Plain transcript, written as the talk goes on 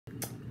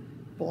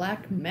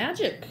Black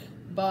Magic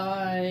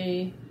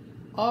by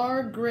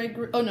Dinah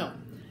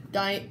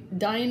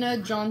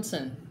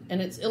Johnson,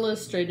 and it's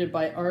illustrated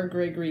by R.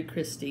 Gregory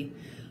Christie.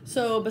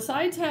 So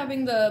besides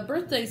having the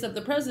birthdays of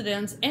the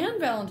presidents and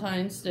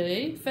Valentine's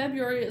Day,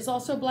 February is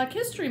also Black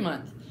History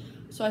Month.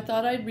 So I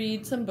thought I'd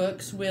read some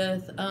books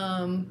with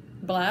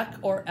Black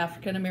or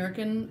African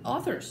American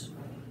authors,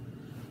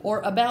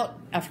 or about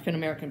African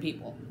American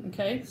people.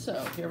 Okay,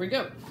 so here we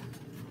go.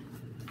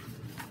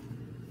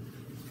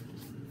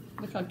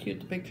 Look how cute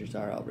the pictures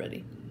are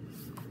already.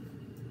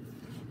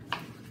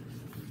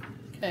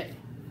 Okay.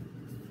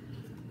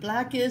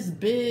 Black is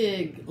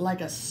big,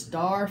 like a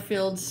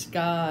star-filled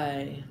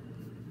sky.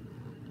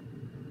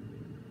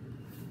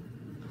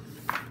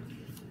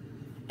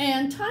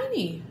 And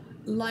tiny,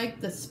 like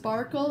the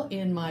sparkle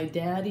in my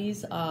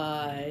daddy's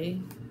eye.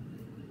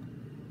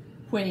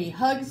 When he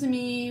hugs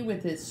me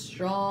with his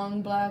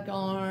strong black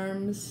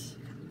arms.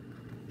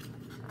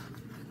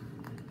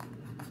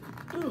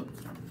 Ooh,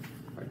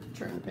 hard to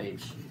turn the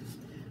page.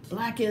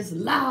 Black is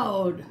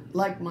loud,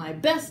 like my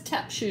best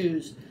tap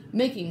shoes,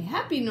 making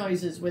happy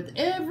noises with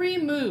every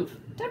move.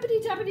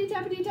 Tappity, tappity,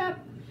 tappity, tap.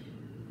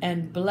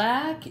 And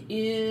black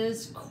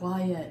is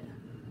quiet,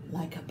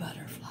 like a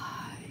butterfly.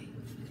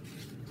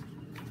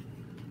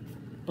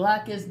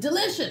 Black is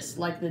delicious,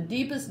 like the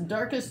deepest,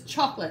 darkest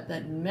chocolate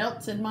that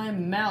melts in my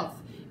mouth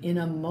in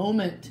a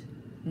moment.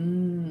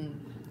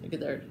 Look at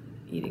there,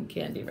 eating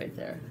candy right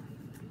there.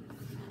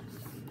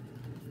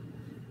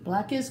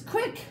 Black is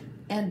quick,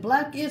 and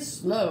black is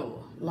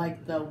slow,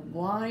 like the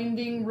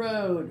winding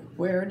road.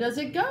 Where does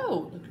it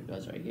go? Look, it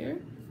goes right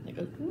here. It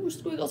goes, ooh,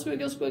 squiggle,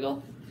 squiggle,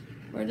 squiggle.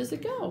 Where does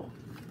it go?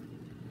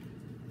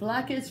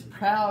 Black is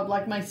proud,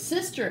 like my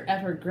sister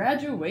at her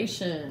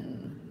graduation.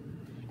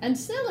 And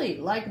silly,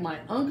 like my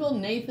Uncle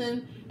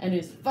Nathan and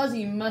his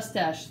fuzzy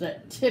mustache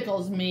that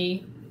tickles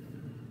me.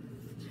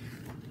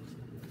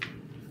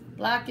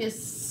 Black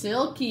is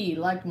silky,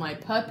 like my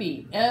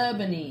puppy,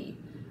 Ebony.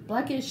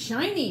 Black is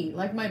shiny,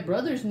 like my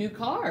brother's new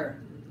car.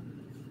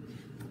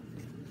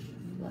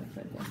 Black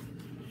right there.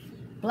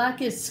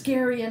 Black is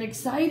scary and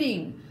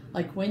exciting,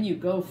 like when you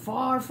go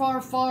far,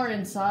 far, far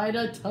inside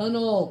a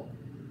tunnel.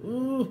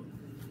 Ooh.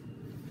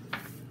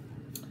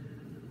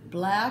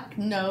 Black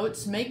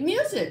notes make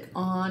music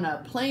on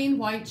a plain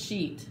white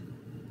sheet.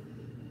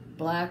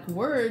 Black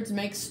words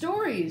make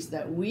stories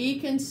that we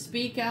can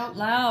speak out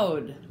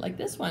loud, like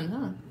this one,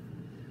 huh?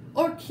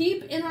 Or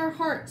keep in our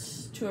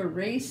hearts to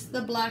erase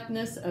the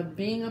blackness of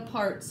being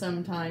apart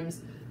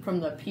sometimes from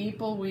the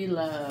people we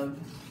love.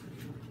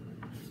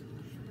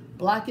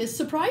 Black is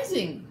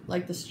surprising,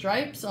 like the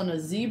stripes on a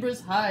zebra's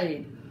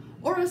hide,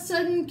 or a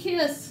sudden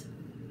kiss.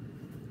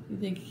 You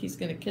think he's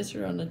gonna kiss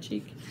her on the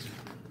cheek?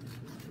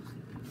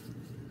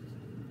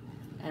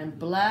 And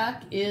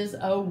black is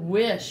a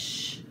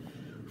wish.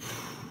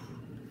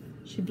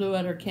 She blew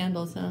out her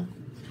candles, huh?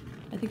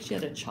 I think she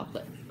had a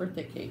chocolate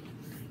birthday cake.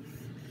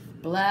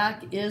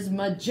 Black is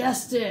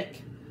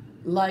majestic,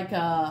 like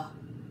a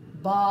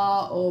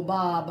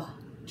baobab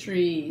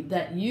tree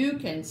that you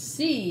can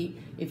see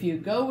if you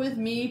go with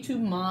me to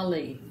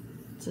Mali.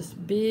 It's this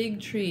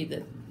big tree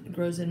that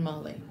grows in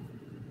Mali.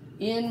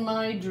 In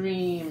my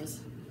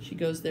dreams. She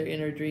goes there in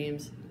her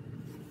dreams.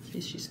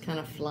 She's kind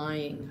of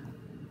flying.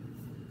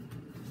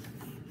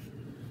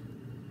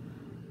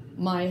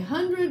 My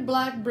 100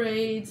 black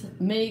braids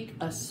make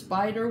a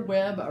spider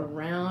web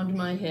around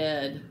my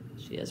head.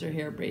 She has her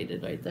hair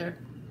braided right there.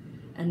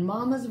 And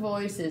Mama's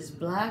voice is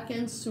black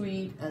and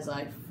sweet as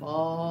I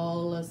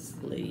fall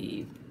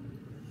asleep.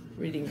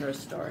 Reading her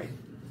story.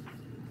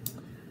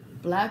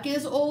 Black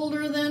is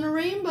older than a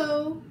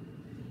rainbow.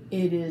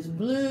 It is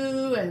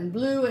blue and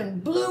blue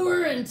and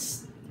bluer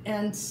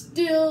and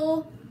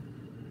still,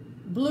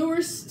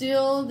 bluer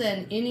still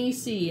than any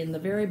sea. In the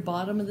very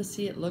bottom of the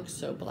sea, it looks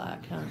so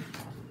black, huh?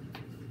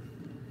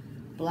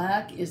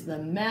 Black is the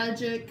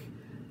magic,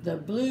 the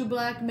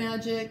blue-black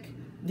magic,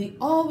 the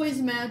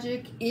always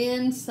magic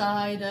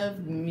inside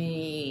of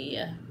me.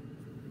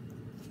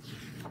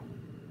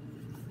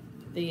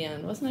 The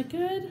end. Wasn't it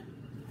good?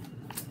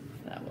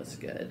 That was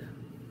good.